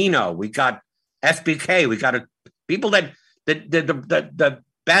Jamino, we got SBK, we got people that the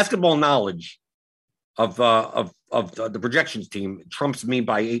basketball knowledge of the projections team trumps me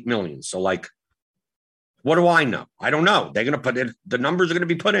by 8 million. So like, what do I know? I don't know. They're going to put it, the numbers are going to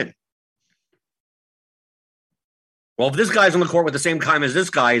be put in. Well, if this guy's on the court with the same time as this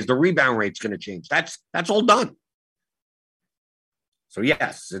guy, is the rebound rate's going to change? That's all done. So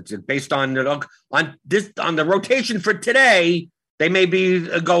yes, it's based on the rotation for today. They may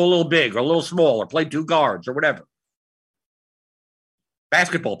go a little big or a little small or play 2 guards or whatever.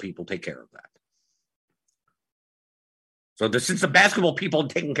 Basketball people take care of that. So since the basketball people are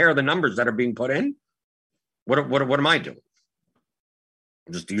taking care of the numbers that are being put in, what am I doing?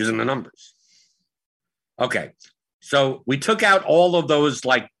 I'm just using the numbers. Okay. So we took out all of those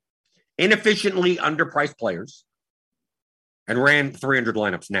like inefficiently underpriced players and ran 300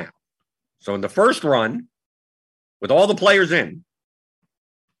 lineups now. So in the first run, with all the players in,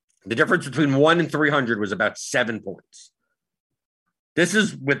 the difference between 1 and 300 was about 7 points. This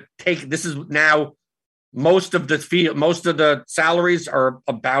is now most of the salaries are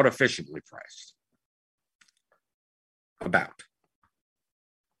about efficiently priced. About.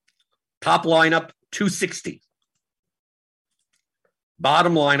 Top lineup 260.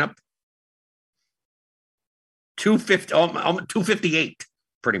 Bottom lineup 258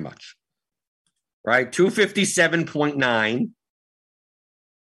 pretty much. Right? 257.9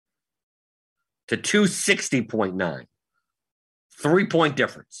 to 260.9. 3-point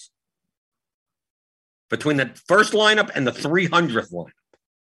difference between the first lineup and the 300th lineup.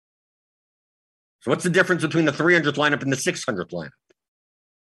 So what's the difference between the 300th lineup and the 600th lineup?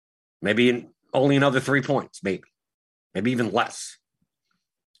 Maybe only another 3 points, maybe even less.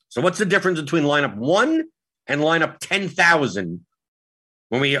 So what's the difference between lineup 1 and lineup 10,000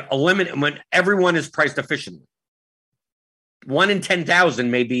 when everyone is priced efficiently? 1 in 10,000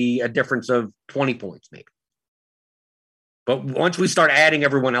 may be a difference of 20 points, maybe. But once we start adding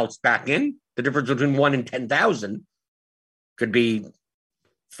everyone else back in, the difference between 1 and 10,000 could be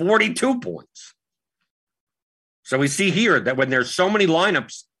 42 points. So we see here that when there's so many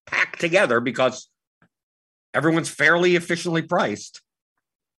lineups packed together because everyone's fairly efficiently priced,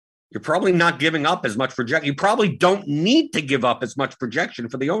 you're probably not giving up as much projection. You probably don't need to give up as much projection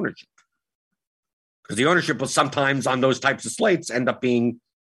for the ownership. Because the ownership will sometimes on those types of slates end up being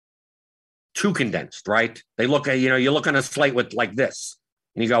too condensed, right? They look at, you look on a slate with like this,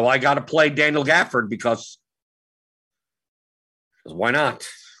 and you go, well, I got to play Daniel Gafford because why not,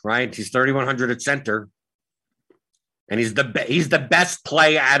 right? He's 3,100 at center, and he's the best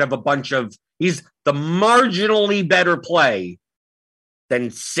play out of a bunch of, he's the marginally better play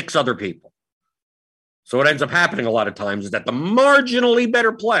than 6 other people. So what ends up happening a lot of times is that the marginally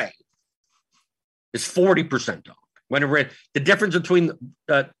better play is 40% off. When the difference between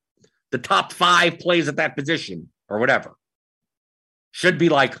the top 5 plays at that position or whatever should be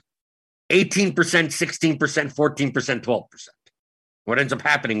like 18%, 16%, 14%, 12%. What ends up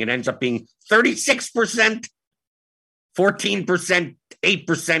happening, it ends up being 36%, 14%, 8%,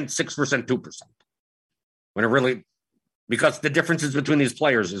 6%, 2%. When it really, because the differences between these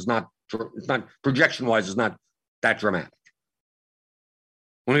players is not projection-wise, is not that dramatic.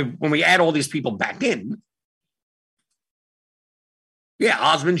 When we add all these people back in, yeah,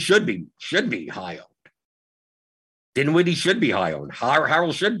 Osmond should be high owned. Dinwiddie should be high owned.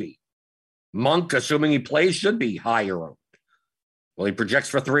 Harrell should be. Monk, assuming he plays, should be higher owned. Well, he projects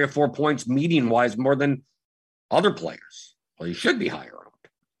for 3 or 4 points median-wise more than other players. Well, he should be higher owned.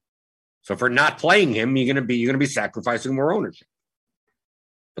 So for not playing him, you're going to be sacrificing more ownership.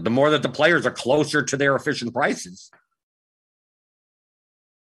 But the more that the players are closer to their efficient prices,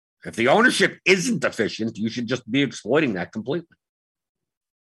 if the ownership isn't efficient, you should just be exploiting that completely.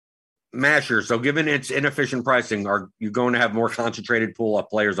 Masher, so given its inefficient pricing, are you going to have more concentrated pool of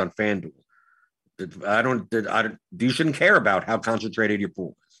players on FanDuel? You shouldn't care about how concentrated your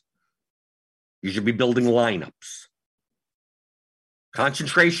pool is. You should be building lineups.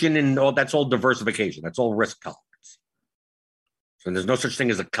 Concentration and all that's all diversification. That's all risk tolerance. So there's no such thing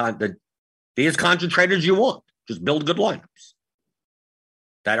as be as concentrated as you want. Just build good lineups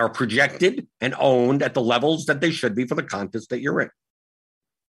that are projected and owned at the levels that they should be for the contest that you're in.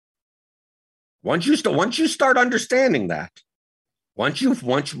 Once you start understanding that, once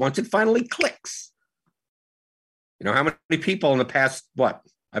it finally clicks, you know how many people in the past,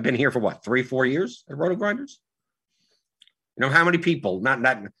 I've been here for 3-4 years at Roto Grinders? You know how many people, not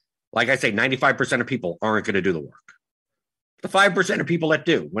like I say, 95% of people aren't going to do the work. The 5% of people that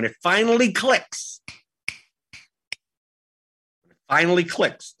do, when it finally clicks,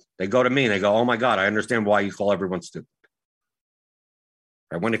 they go to me and they go, oh my God, I understand why you call everyone stupid.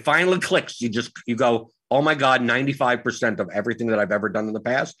 Right? When it finally clicks, you go, oh my God, 95% of everything that I've ever done in the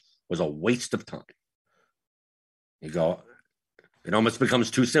past was a waste of time. You go, it almost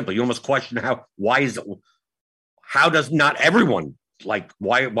becomes too simple. You almost question how does not everyone, why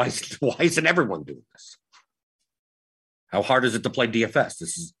isn't everyone doing this? How hard is it to play DFS?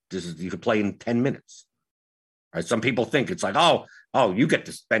 This is you could play in 10 minutes. Right? Some people think it's like, oh, you get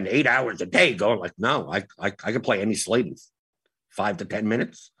to spend 8 hours a day going like, no, I could play any slate in 5 to 10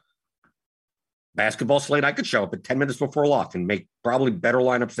 minutes. Basketball slate, I could show up at 10 minutes before lock and make probably better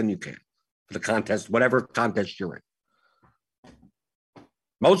lineups than you can for the contest, whatever contest you're in.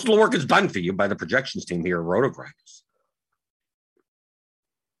 Most of the work is done for you by the projections team here at Roto Grinders.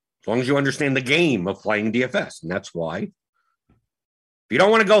 As long as you understand the game of playing DFS. And that's why, if you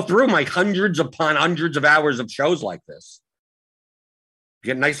don't want to go through my hundreds upon hundreds of hours of shows like this, you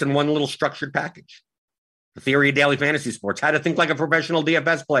get nice in one little structured package. The Theory of Daily Fantasy Sports, How to Think Like a Professional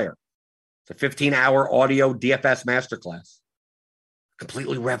DFS Player. It's a 15-hour audio DFS masterclass.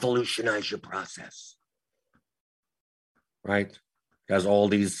 Completely revolutionize your process. Right? It has all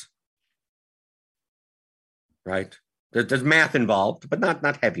these, right? There's math involved, but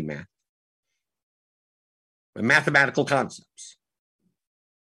not heavy math. But mathematical concepts.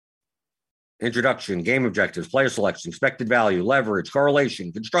 Introduction, game objectives, player selection, expected value, leverage,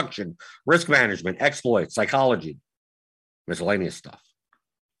 correlation, construction, risk management, exploits, psychology, miscellaneous stuff.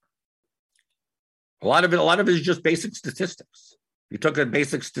 A lot of it is just basic statistics. You took a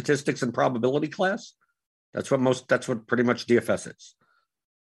basic statistics and probability class. That's what pretty much DFS is.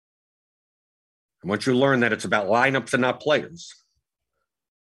 And once you learn that it's about lineups and not players,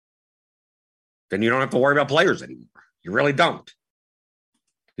 then you don't have to worry about players anymore. You really don't.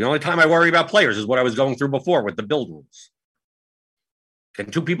 The only time I worry about players is what I was going through before with the build rules. Can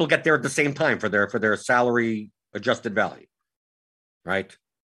 2 people get there at the same time for their salary adjusted value? Right?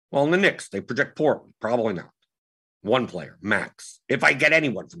 Well, in the Knicks, they project poorly. Probably not. 1 player, max. If I get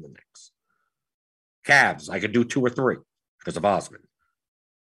anyone from the Knicks. Cavs, I could do 2 or 3 because of Osmond.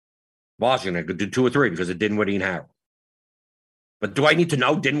 Washington, I could do 2 or 3 because of Dinwiddie and Harrell. But do I need to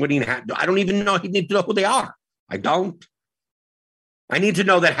know Dinwiddie and Harrell? I don't even know. You need to know who they are. I don't. I need to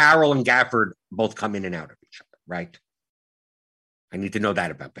know that Harrell and Gafford both come in and out of each other, right? I need to know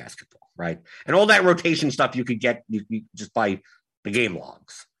that about basketball, right? And all that rotation stuff you could get you just by the game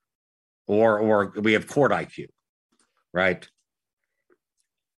logs. Or we have court IQ, right?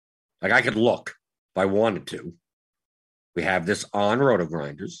 Like I could look if I wanted to. We have this on Roto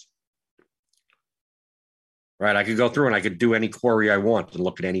Grinders. Right, I could go through and I could do any query I want and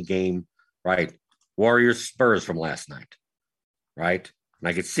look at any game, right? Warriors Spurs from last night, right? And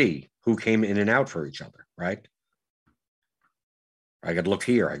I could see who came in and out for each other, right? I could look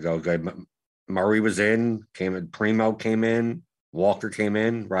here. I go, Murray was in, Primo came in, Walker came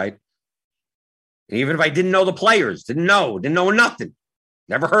in, right? And even if I didn't know the players, didn't know nothing,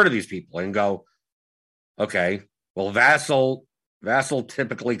 never heard of these people, and go, okay, well, Vassell Vassell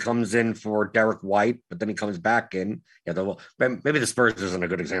typically comes in for Derek White, but then he comes back in. Yeah, maybe the Spurs isn't a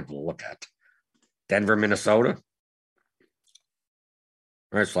good example to look at. Denver, Minnesota.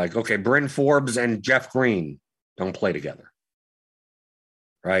 Right, it's like, okay, Bryn Forbes and Jeff Green don't play together.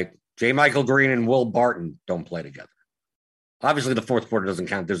 Right? J. Michael Green and Will Barton don't play together. Obviously, the fourth quarter doesn't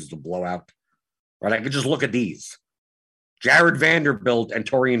count. This is a blowout. Right? I could just look at these. Jared Vanderbilt and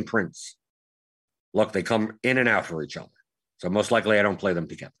Taurean Prince. Look, they come in and out for each other. So most likely I don't play them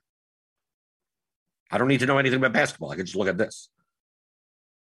together. I don't need to know anything about basketball. I can just look at this.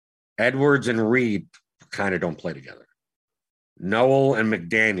 Edwards and Reed kind of don't play together. Noel and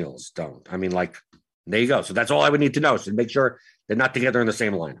McDaniels don't. I mean, like, there you go. So that's all I would need to know. So make sure they're not together in the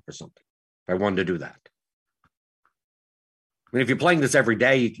same lineup or something. If I wanted to do that. I mean, if you're playing this every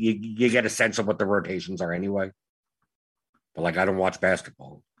day, you get a sense of what the rotations are anyway. But like, I don't watch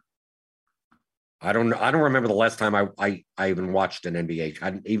basketball. I don't remember the last time I even watched an NBA.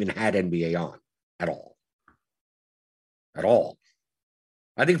 I even had NBA on at all. At all.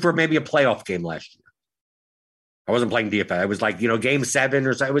 I think for maybe a playoff game last year. I wasn't playing DFS. I was like, game 7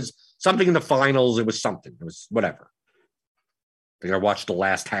 or so. It was something in the finals. It was something. It was whatever. I think I watched the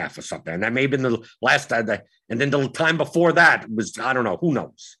last half or something. And that may have been the last. And then the time before that was, I don't know. Who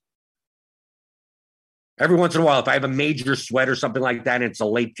knows? Every once in a while, if I have a major sweat or something like that, and it's a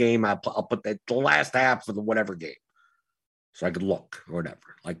late game, I'll put the last half for the whatever game. So I could look or whatever.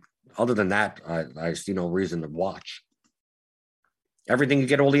 Like, other than that, I see no reason to watch. Everything, you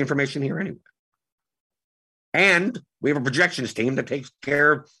get all the information here anyway. And we have a projections team that takes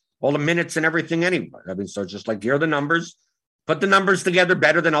care of all the minutes and everything anyway. I mean, so it's just like, here are the numbers. Put the numbers together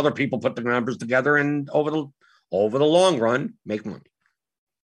better than other people put the numbers together, and over the long run, make money.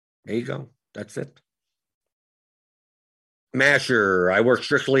 There you go. That's it. Masher, I work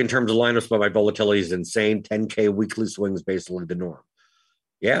strictly in terms of lineups, but my volatility is insane. 10K weekly swings basically the norm.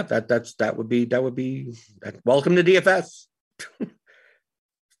 Yeah, that would be welcome to DFS.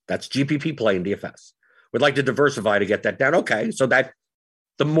 That's GPP play in DFS. Would like to diversify to get that down. Okay, so that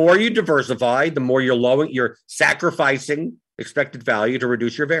the more you diversify, the more you're sacrificing expected value to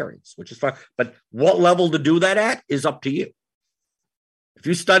reduce your variance, which is fine. But what level to do that at is up to you. If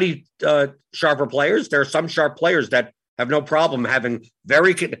you study sharper players, there are some sharp players that have no problem having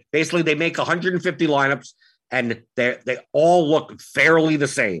basically they make 150 lineups and they all look fairly the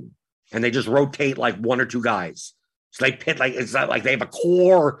same, and they just rotate like one or two guys. So they pit like, it's not like they have a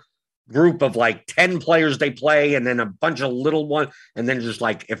core group of like 10 players they play, and then a bunch of little ones, and then just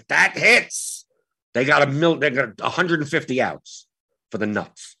like, if that hits, they got 150 outs for the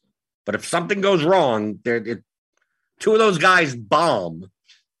nuts. But if something goes wrong, two of those guys bomb,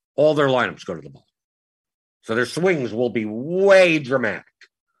 all their lineups go to the bottom. So their swings will be way dramatic.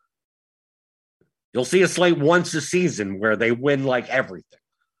 You'll see a slate once a season where they win like everything.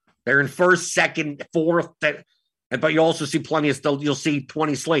 They're in first, second, fourth, but you also see you'll see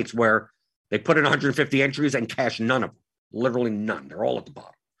 20 slates where they put in 150 entries and cash none of them. Literally none. They're all at the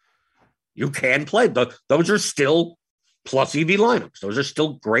bottom. You can play. Those are still plus EV lineups. Those are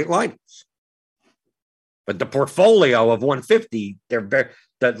still great lineups. But the portfolio of 150, the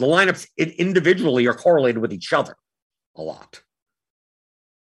lineups individually are correlated with each other a lot.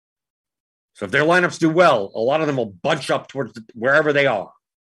 So if their lineups do well, a lot of them will bunch up towards wherever they are.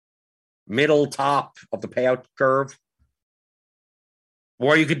 Middle, top of the payout curve.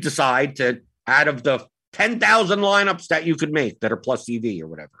 Or you could decide to, out of the 10,000 lineups that you could make that are plus EV or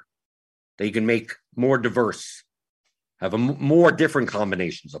whatever, that you can make more diverse, have more different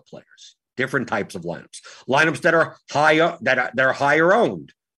combinations of players, different types of lineups that are higher, that are higher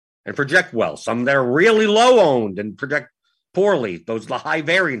owned and project well. Some that are really low owned and project poorly. Those are the high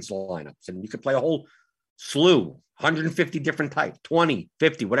variance lineups, and you could play a whole slew. 150 different types, 20,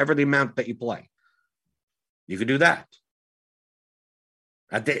 50, whatever the amount that you play. You could do that.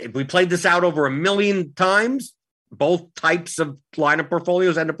 If we played this out over 1 million times, both types of lineup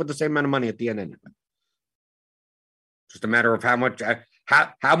portfolios end up with the same amount of money at the end anyway. Just a matter of how much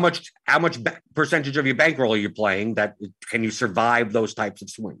percentage of your bankroll are you playing, that can you survive those types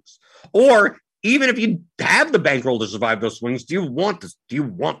of swings? Or even if you have the bankroll to survive those swings, do you want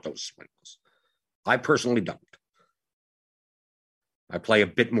those swings? I personally don't. I play a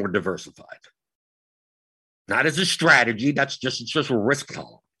bit more diversified. Not as a strategy, it's just risk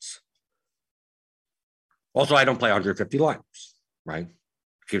tolerance. Also, I don't play 150 lineups, right?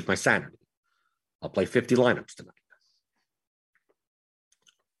 It keeps my sanity. I'll play 50 lineups tonight.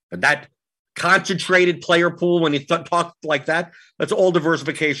 But that concentrated player pool, when you talk like that, that's all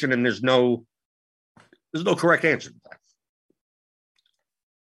diversification, and there's no correct answer to that.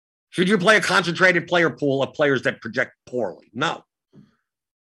 Should you play a concentrated player pool of players that project poorly? No.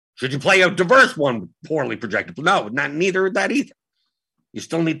 Should you play a diverse one poorly projected? No, neither of that either. You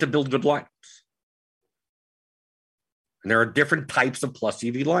still need to build good lineups. And there are different types of plus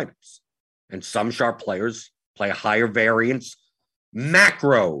EV lineups. And some sharp players play a higher variance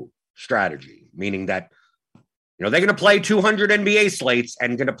macro strategy, meaning that they're going to play 200 NBA slates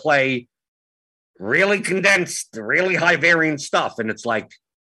and going to play really condensed, really high variance stuff. And it's like,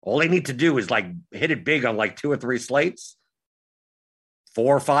 all they need to do is like hit it big on like 2 or 3 slates,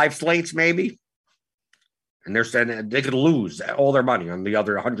 4 or 5 slates maybe. And they're saying they could lose all their money on the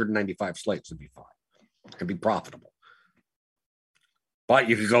other 195 slates and be fine and be profitable. But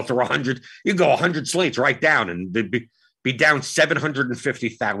you could go through 100, you go 100 slates right down and be down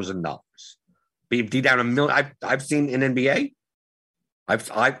 $750,000. Be down $1 million. I've seen in NBA.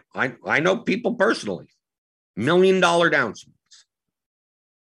 I know people personally, $1 million downswings.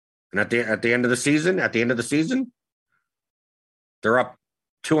 And at the end of the season, they're up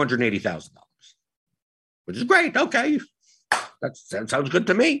 $280,000, which is great. Okay, that sounds good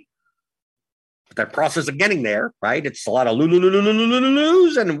to me. But that process of getting there, right? It's a lot of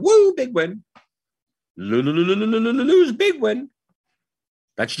lose and woo, big win. Lose, big win.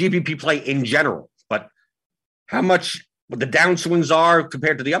 That's GPP play in general. But how much the downswings are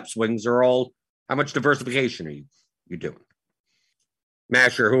compared to the upswings are all, how much diversification are you doing?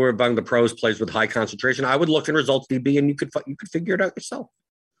 Masher, who are among the pros plays with high concentration? I would look in results DB and you could figure it out yourself.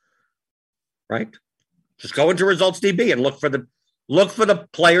 Right? Just go into results DB and look for the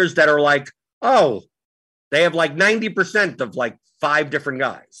players that are like, oh, they have like 90% of like 5 different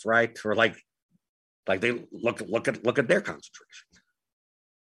guys, right? Or like they look at their concentration.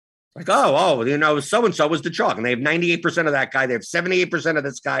 Like, so-and-so was the chalk, and they have 98% of that guy. They have 78% of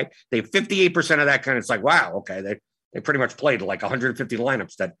this guy. They have 58% of that guy. And it's like, wow, okay, they pretty much played like 150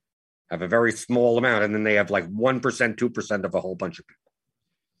 lineups that have a very small amount, and then they have like 1%, 2% of a whole bunch of people.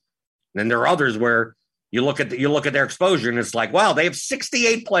 And then there are others where you look at their exposure, and it's like, wow, they have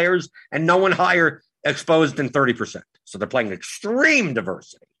 68 players and no one higher exposed than 30%. So they're playing extreme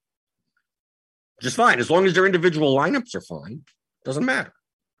diversity. Just fine. As long as their individual lineups are fine, doesn't matter.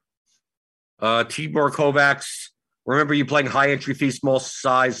 Tibor Kovacs, remember you playing high entry fee, small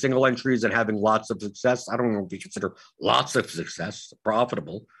size, single entries and having lots of success. I don't know if you consider lots of success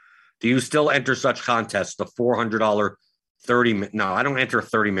profitable. Do you still enter such contests? The $400 30? No, I don't enter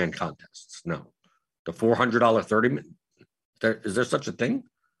 30-man contests. No, the $400 30. Is there such a thing?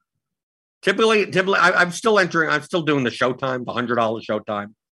 Typically, I'm still entering. I'm still doing the Showtime, the $100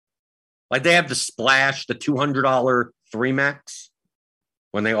 Showtime. Like they have the Splash, the $200 3 max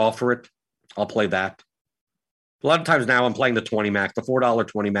when they offer it. I'll play that. A lot of times now I'm playing the 20 max, the $4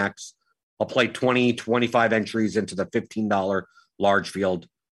 20 max. I'll play 20, 25 entries into the $15 large field.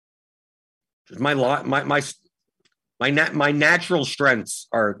 Just my natural strengths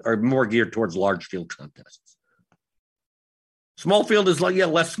are more geared towards large field contests. Small field is like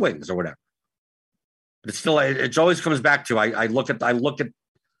less swings or whatever. But it's still, it always comes back to I look at the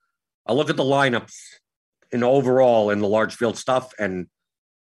lineups in overall in the large field stuff, and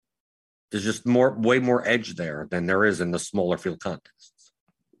there's just way more edge there than there is in the smaller field contests.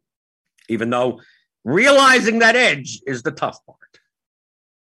 Even though realizing that edge is the tough part.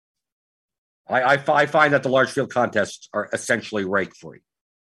 I find that the large field contests are essentially rake-free.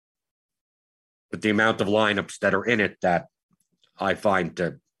 But the amount of lineups that are in it that I find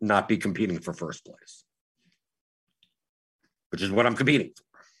to not be competing for first place, which is what I'm competing for.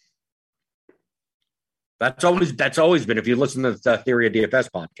 That's always been, if you listen to the Theory of DFS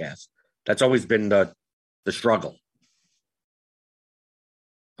podcast, that's always been the struggle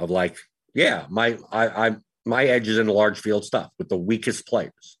of like, yeah, my edge is in the large field stuff with the weakest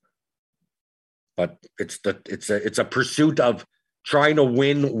players. But it's a pursuit of trying to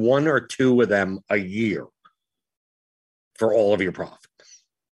win 1 or 2 of them a year for all of your profit.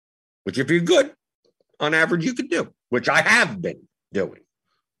 Which if you're good, on average, you could do, which I have been doing,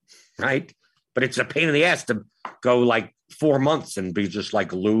 right? But it's a pain in the ass to go like 4 months and be just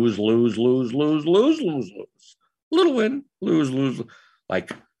like lose. Little win, lose.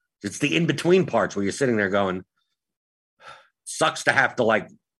 Like it's the in-between parts where you're sitting there going, sucks to have to like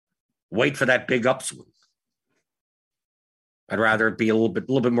wait for that big upswing. I'd rather it be a little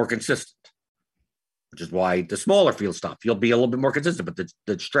bit more consistent, which is why the smaller field stuff, you'll be a little bit more consistent, but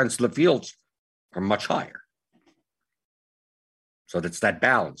the strengths of the fields are much higher. So that's that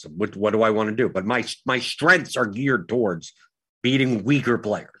balance of what do I want to do? But my strengths are geared towards beating weaker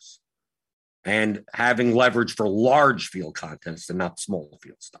players and having leverage for large field contests and not small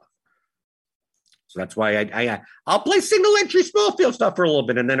field stuff. So that's why I'll play single entry small field stuff for a little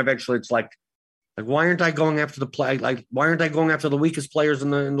bit. And then eventually it's like, Like, why aren't I going after the play? Like, why aren't I going after the weakest players in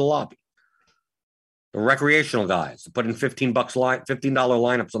the lobby? The recreational guys put in $15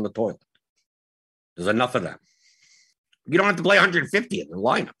 lineups on the toilet. There's enough of them. You don't have to play 150 in the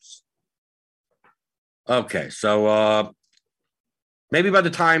lineups. Okay, so maybe by the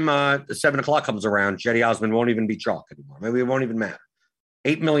time 7 o'clock comes around, Cedi Osman won't even be chalk anymore. Maybe it won't even matter.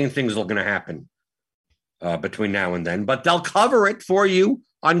 8 million things are going to happen between now and then, but they'll cover it for you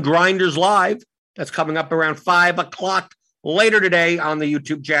on Grinders Live. That's coming up around 5 o'clock later today on the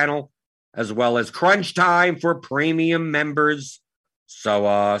YouTube channel, as well as Crunch Time for premium members.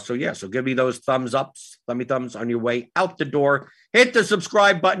 So give me those thumbs ups, thumbs on your way out the door. Hit the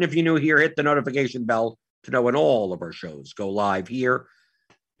subscribe button if you're new here. Hit the notification bell to know when all of our shows go live here.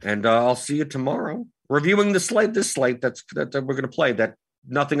 And I'll see you tomorrow reviewing this slate that we're going to play. That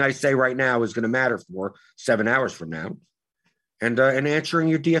nothing I say right now is going to matter for 7 hours from now. And answering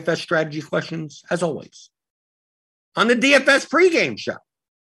your DFS strategy questions, as always, on the DFS pregame show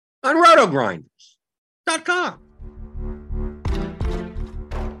on RotoGrinders.com.